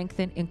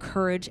strengthen,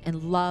 encourage,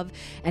 and love,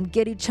 and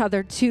get each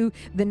other to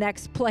the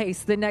next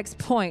place, the next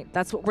point.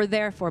 That's what we're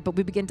there for. But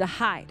we begin to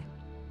hide.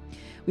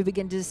 We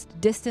begin to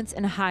distance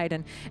and hide.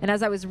 And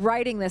as I was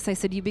writing this, I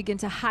said, you begin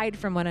to hide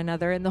from one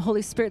another. And the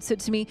Holy Spirit said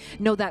to me,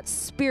 no, that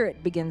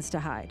spirit begins to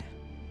hide.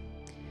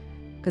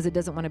 because it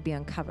doesn't want to be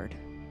uncovered.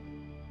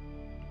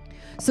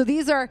 So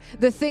these are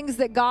the things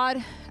that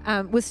God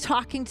was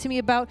talking to me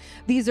about.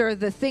 These are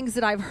the things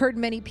that I've heard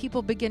many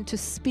people begin to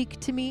speak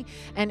to me,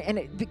 and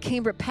it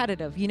became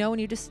repetitive. You know, when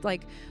you're just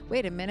like,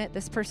 wait a minute,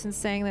 this person's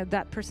saying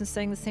that person's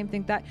saying the same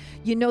thing, that,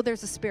 you know,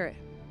 there's a spirit.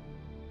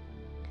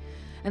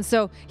 And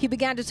so he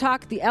began to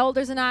talk. The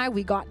elders and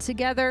we got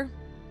together.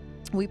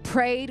 We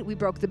prayed. We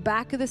broke the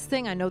back of this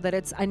thing. I know that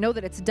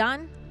it's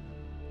done.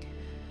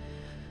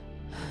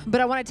 But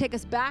I want to take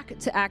us back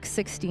to Acts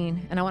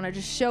 16, and I want to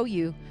just show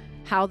you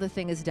how the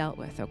thing is dealt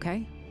with,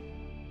 okay?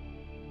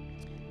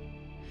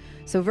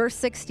 So verse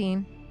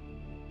 16,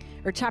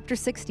 or chapter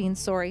 16,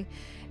 sorry.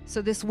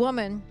 So this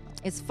woman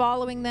is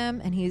following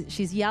them, and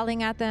she's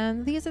yelling at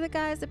them, these are the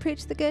guys that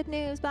preach the good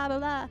news, blah, blah,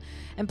 blah.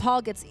 And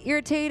Paul gets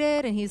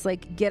irritated, and he's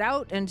like, get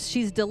out, and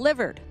she's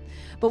delivered.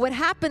 But what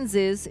happens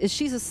is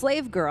she's a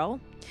slave girl,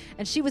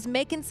 and she was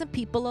making some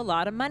people a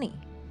lot of money.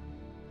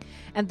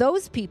 And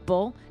those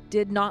people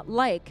did not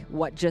like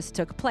what just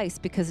took place,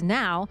 because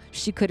now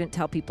she couldn't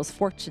tell people's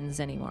fortunes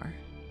anymore.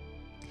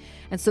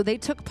 And so they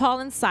took Paul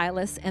and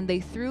Silas and they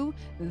threw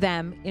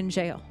them in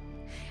jail.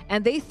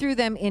 And they threw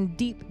them in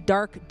deep,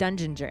 dark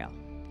dungeon jail.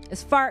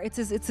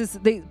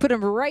 They put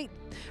them right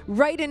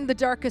in the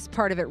darkest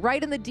part of it,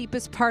 right in the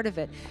deepest part of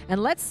it.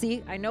 And let's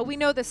see, I know we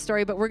know this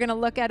story, but we're going to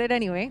look at it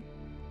anyway.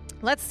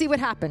 Let's see what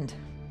happened.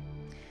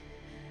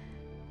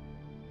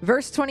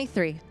 Verse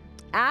 23,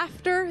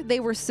 after they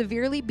were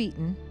severely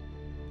beaten,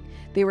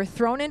 they were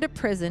thrown into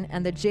prison,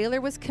 and the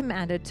jailer was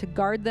commanded to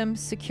guard them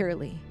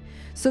securely.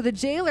 So the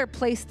jailer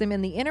placed them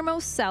in the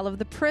innermost cell of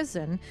the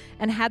prison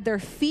and had their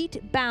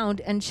feet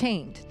bound and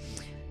chained.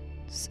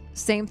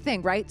 Same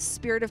thing, right?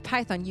 Spirit of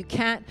Python. You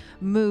can't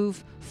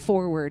move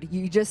forward.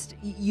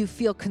 You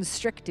feel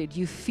constricted.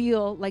 You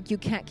feel like you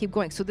can't keep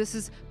going. So this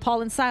is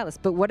Paul and Silas.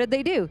 But what did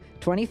they do?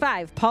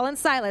 25. Paul and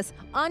Silas,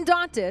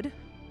 undaunted.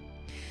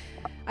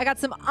 I got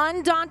some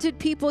undaunted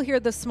people here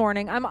this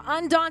morning. I'm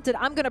undaunted.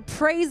 I'm going to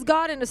praise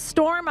God in a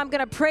storm. I'm going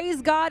to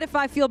praise God if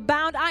I feel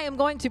bound. I am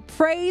going to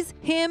praise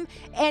him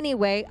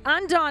anyway.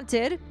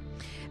 Undaunted.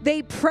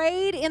 They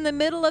prayed in the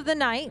middle of the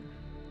night,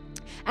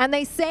 and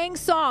they sang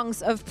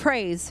songs of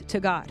praise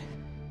to God.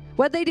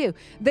 What'd they do?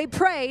 They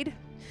prayed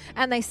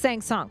and they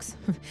sang songs.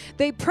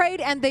 They prayed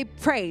and they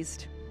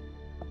praised,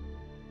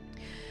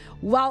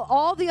 while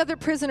all the other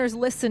prisoners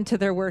listened to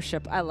their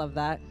worship. I love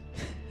that.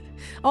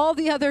 All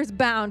the others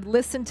bound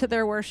listened to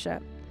their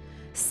worship.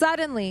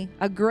 Suddenly,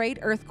 a great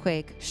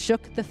earthquake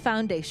shook the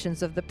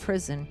foundations of the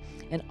prison,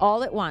 and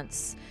all at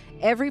once,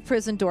 every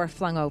prison door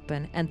flung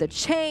open, and the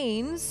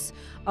chains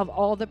of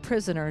all the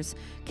prisoners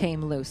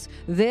came loose.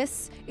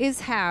 This is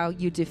how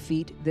you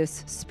defeat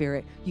this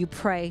spirit. You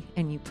pray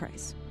and you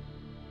praise.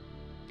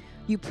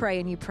 You pray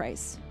and you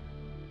praise.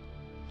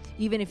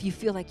 Even if you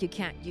feel like you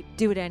can't, you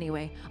do it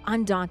anyway.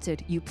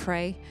 Undaunted, you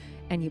pray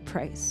and you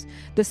praise.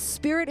 The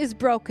spirit is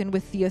broken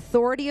with the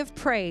authority of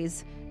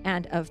praise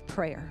and of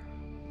prayer.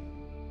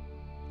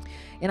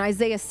 In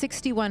Isaiah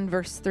 61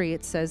 verse 3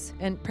 it says,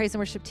 and praise and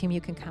worship team,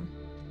 you can come.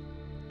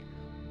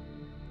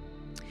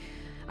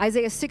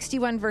 Isaiah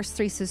 61 verse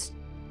 3 says,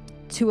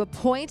 to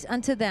appoint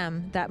unto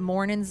them that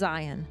mourn in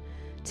Zion,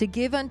 to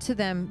give unto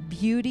them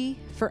beauty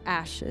for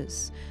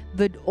ashes,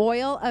 the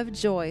oil of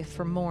joy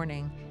for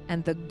mourning,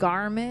 and the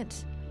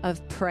garment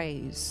of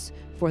praise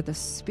for the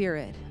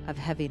spirit of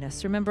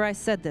heaviness. Remember, I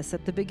said this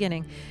at the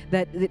beginning,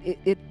 that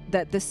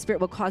that this spirit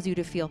will cause you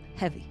to feel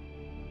heavy.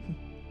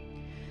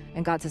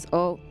 And God says,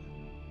 oh,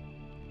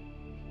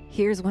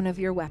 here's one of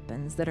your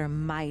weapons that are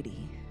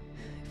mighty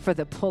for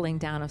the pulling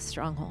down of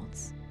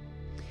strongholds.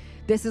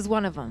 This is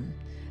one of them,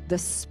 the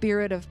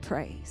spirit of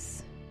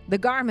praise, the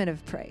garment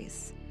of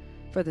praise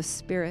for the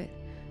spirit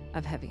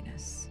of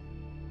heaviness.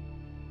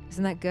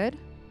 Isn't that good?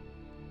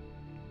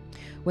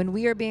 When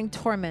we are being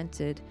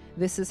tormented,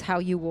 this is how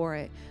you war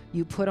it.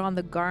 You put on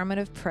the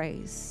garment of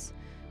praise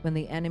when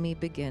the enemy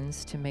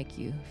begins to make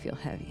you feel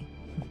heavy.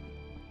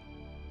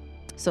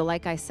 So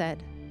like I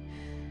said,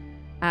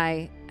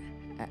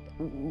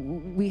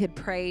 we had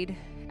prayed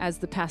as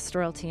the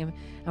pastoral team,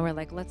 and we're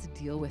like, let's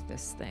deal with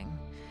this thing.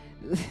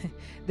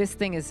 This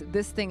thing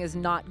is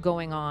not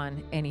going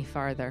on any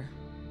farther.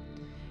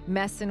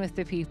 Messing with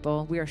the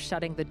people, we are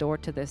shutting the door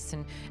to this.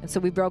 And so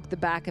we broke the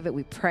back of it.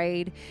 We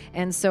prayed.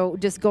 And so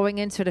just going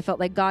into it, I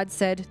felt like God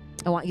said,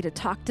 I want you to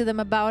talk to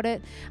them about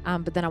it,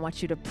 but then I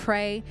want you to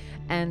pray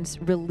and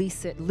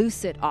release it,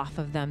 loose it off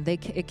of them.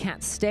 It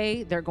can't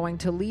stay. They're going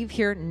to leave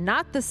here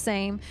not the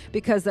same,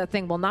 because that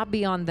thing will not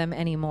be on them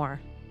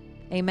anymore.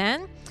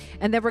 Amen?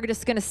 And then we're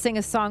just going to sing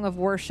a song of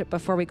worship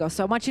before we go.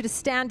 So I want you to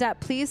stand up,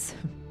 please,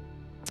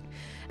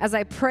 as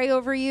I pray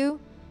over you.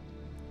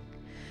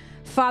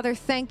 Father,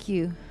 thank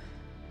you.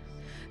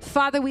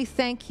 Father, we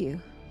thank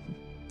you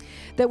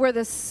that where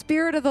the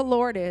Spirit of the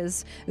Lord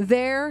is,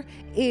 there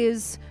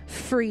is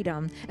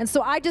freedom. And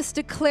so I just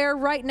declare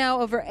right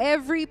now over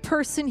every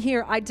person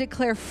here, I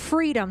declare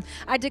freedom.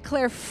 I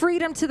declare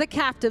freedom to the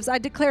captives. I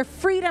declare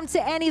freedom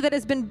to any that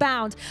has been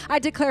bound. I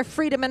declare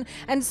freedom.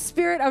 And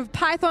Spirit of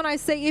Python, I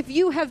say, if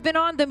you have been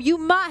on them, you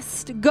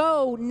must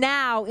go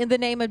now in the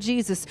name of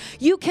Jesus.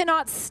 You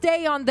cannot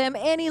stay on them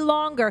any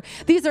longer.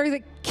 These are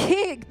the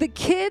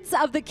kids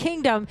of the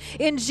kingdom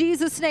in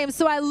Jesus' name.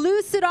 So I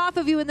loose it off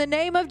of you in the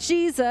name of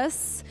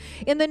Jesus.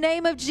 In the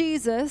name of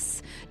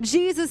Jesus,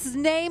 Jesus'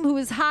 name, who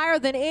is higher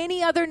than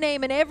any other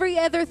name, and every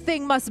other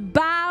thing must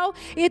bow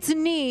its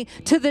knee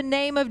to the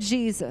name of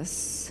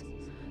Jesus.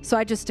 So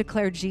I just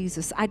declare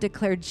Jesus. I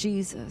declare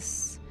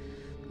Jesus.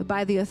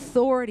 By the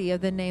authority of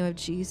the name of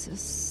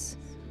Jesus,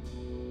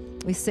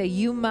 we say,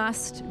 you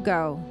must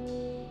go.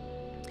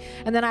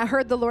 And then I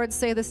heard the Lord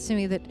say this to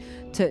me, that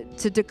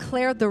to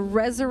declare the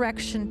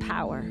resurrection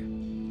power.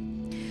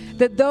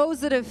 That those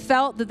that have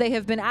felt that they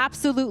have been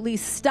absolutely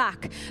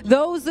stuck,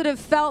 those that have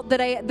felt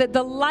that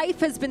the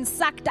life has been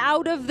sucked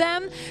out of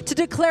them, to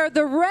declare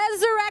the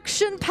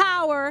resurrection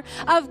power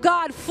of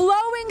God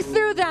flowing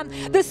through them.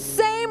 The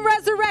same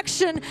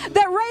resurrection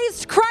that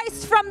raised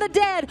Christ from the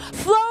dead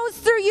flows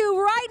through you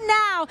right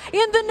now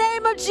in the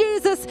name of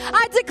Jesus.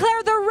 I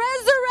declare the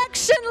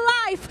resurrection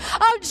life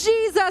of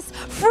Jesus.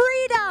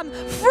 Freedom,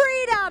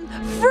 freedom,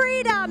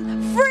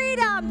 freedom,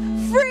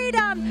 freedom,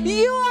 freedom.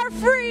 You are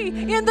free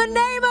in the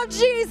name of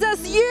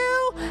Jesus.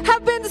 You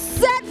have been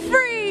set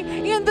free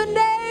in the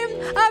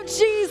name of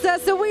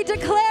Jesus. And we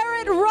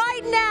declare it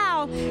right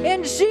now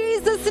in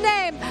Jesus'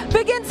 name.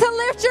 Begin to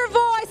lift your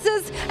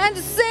voices and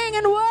sing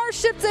and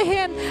worship to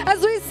Him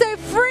as we say,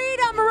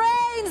 freedom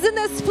reigns in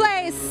this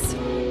place.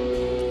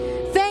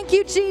 Thank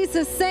you,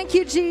 Jesus. Thank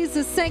you,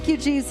 Jesus. Thank you,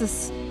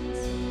 Jesus.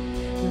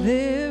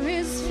 There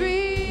is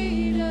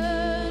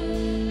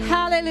freedom.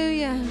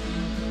 Hallelujah.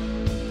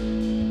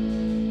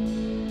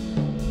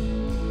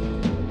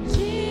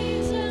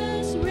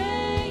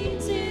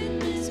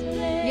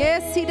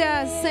 Yes, He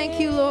does. Thank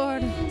you,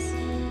 Lord.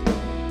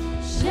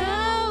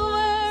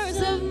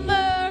 Showers of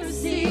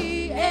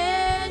mercy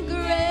and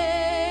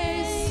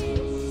grace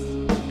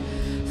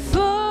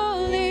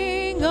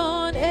falling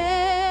on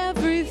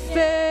every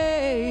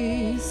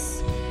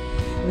face.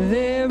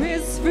 There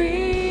is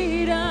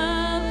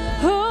freedom.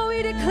 Oh,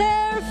 we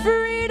declare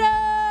freedom.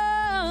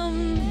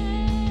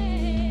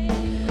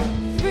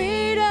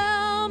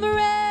 Freedom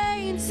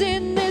reigns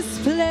in this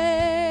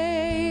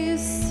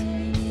place.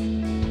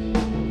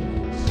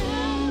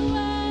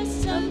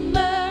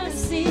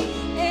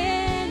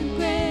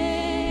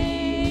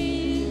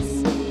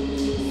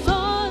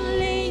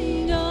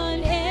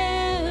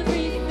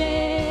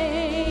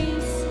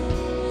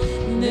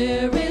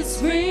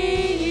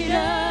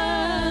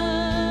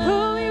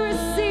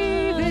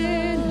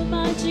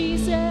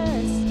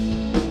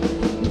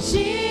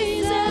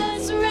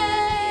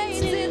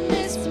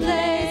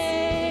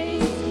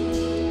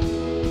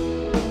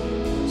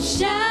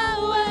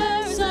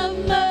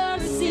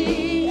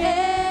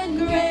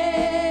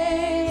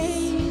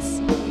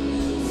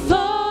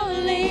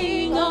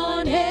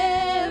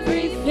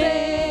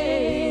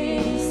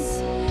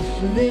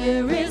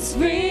 There is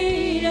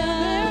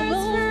freedom,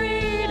 oh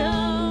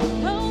freedom,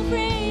 oh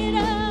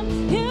freedom,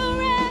 you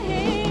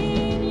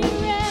reign,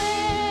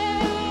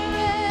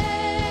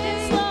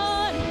 yes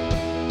Lord,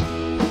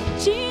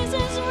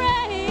 Jesus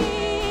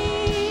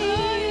reigns,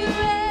 oh you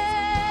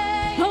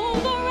reign,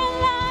 over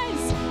our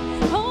lives,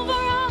 over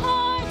our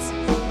hearts,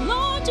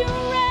 Lord you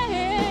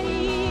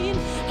reign,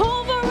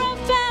 over our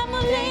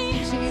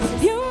family,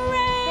 you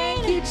reign,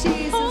 thank you,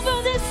 Jesus.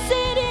 Over this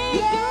city,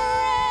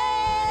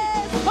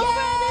 yes. You reign,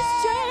 over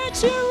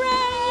church, you reign,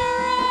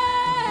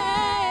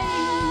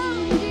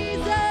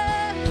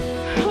 Jesus.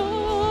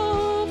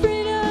 Oh,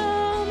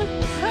 freedom,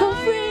 oh,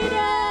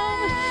 freedom,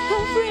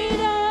 oh,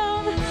 freedom,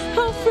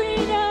 oh,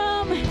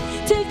 freedom.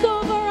 Take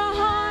over our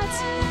hearts.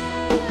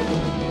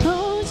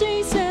 Oh,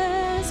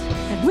 Jesus,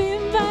 we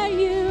invite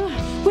you,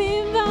 we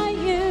invite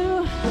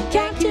you.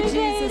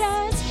 Captivate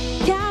us,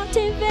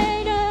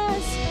 captivate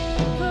us.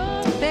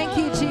 Oh, thank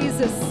you,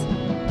 Jesus.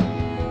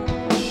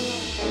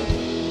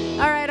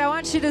 All right, I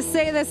want you to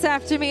say this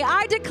after me.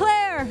 I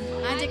declare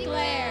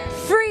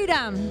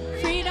freedom.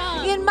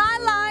 Freedom. In my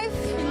life.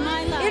 In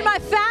my life. In my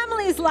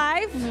family's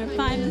life. In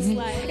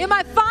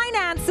my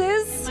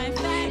finances.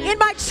 In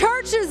my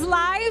church's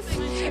life.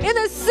 In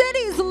the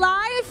city's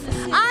life.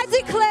 I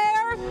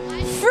declare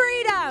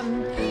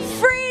freedom.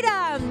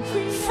 Freedom.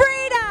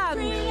 Freedom.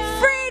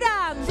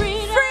 Freedom.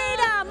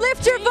 Freedom.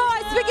 Lift your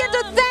voice. Begin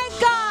to thank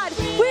God.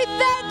 We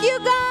thank you,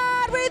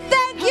 God. We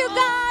thank you,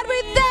 God.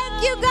 We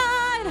thank you, God.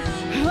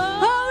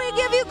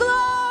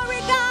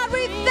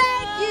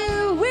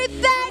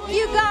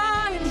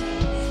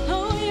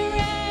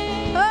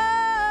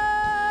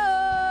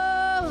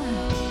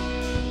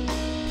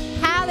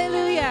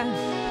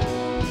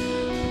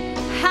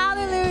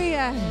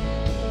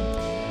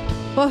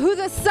 Well, who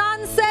the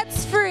Son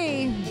sets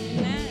free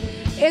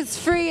is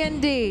free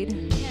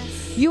indeed.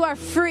 Yes. You are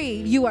free.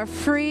 You are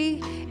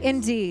free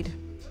indeed.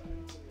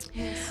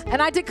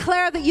 And I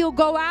declare that you'll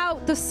go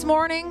out this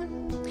morning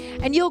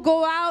and you'll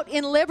go out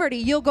in liberty.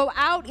 You'll go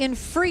out in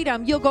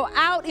freedom. You'll go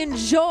out in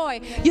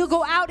joy. You'll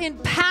go out in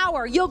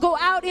power. You'll go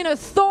out in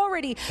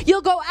authority.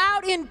 You'll go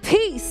out in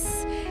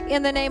peace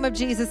in the name of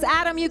Jesus.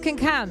 Adam, you can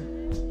come.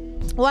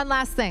 One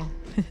last thing.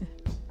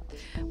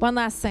 One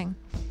last thing.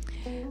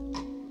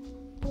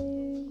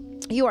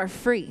 You are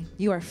free.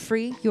 You are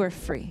free. You are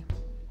free.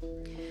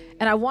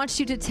 And I want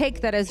you to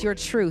take that as your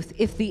truth.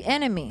 If the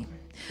enemy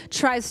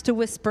tries to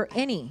whisper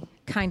any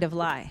kind of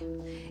lie,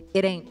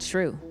 it ain't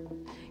true.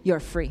 You're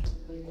free.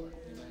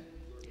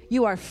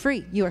 You are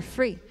free. You are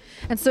free.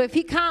 And so if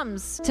he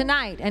comes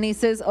tonight and he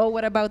says, oh,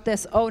 what about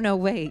this? Oh, no,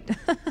 wait.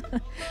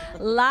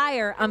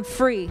 Liar, I'm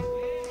free.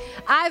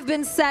 I've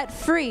been set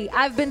free.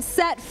 I've been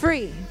set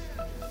free.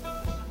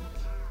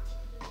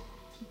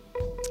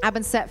 I've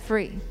been set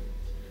free.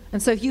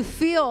 And so if you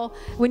feel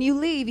when you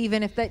leave,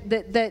 even if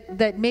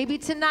that maybe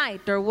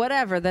tonight or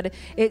whatever, that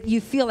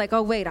you feel like,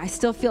 oh, wait, I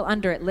still feel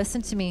under it.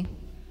 Listen to me.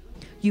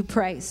 You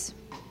praise.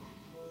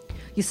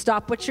 You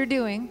stop what you're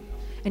doing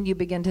and you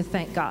begin to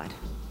thank God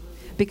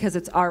because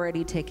it's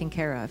already taken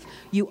care of.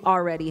 You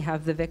already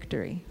have the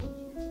victory.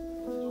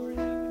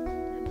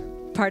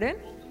 Pardon?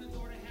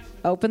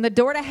 Open the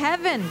door to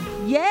heaven.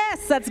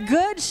 Yes, that's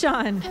good,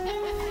 Sean.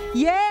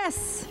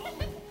 Yes.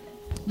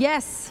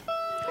 Yes.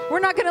 We're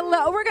not going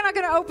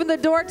to open the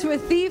door to a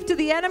thief, to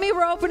the enemy.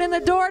 We're opening the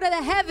door to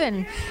the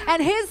heaven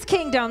and his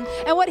kingdom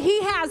and what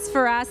he has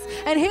for us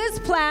and his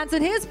plans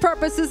and his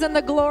purposes and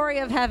the glory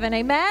of heaven.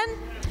 Amen?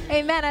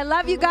 Amen. I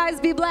love you guys.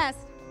 Be blessed.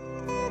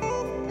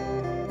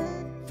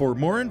 For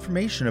more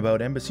information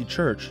about Embassy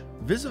Church,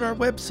 visit our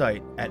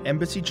website at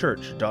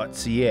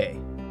embassychurch.ca.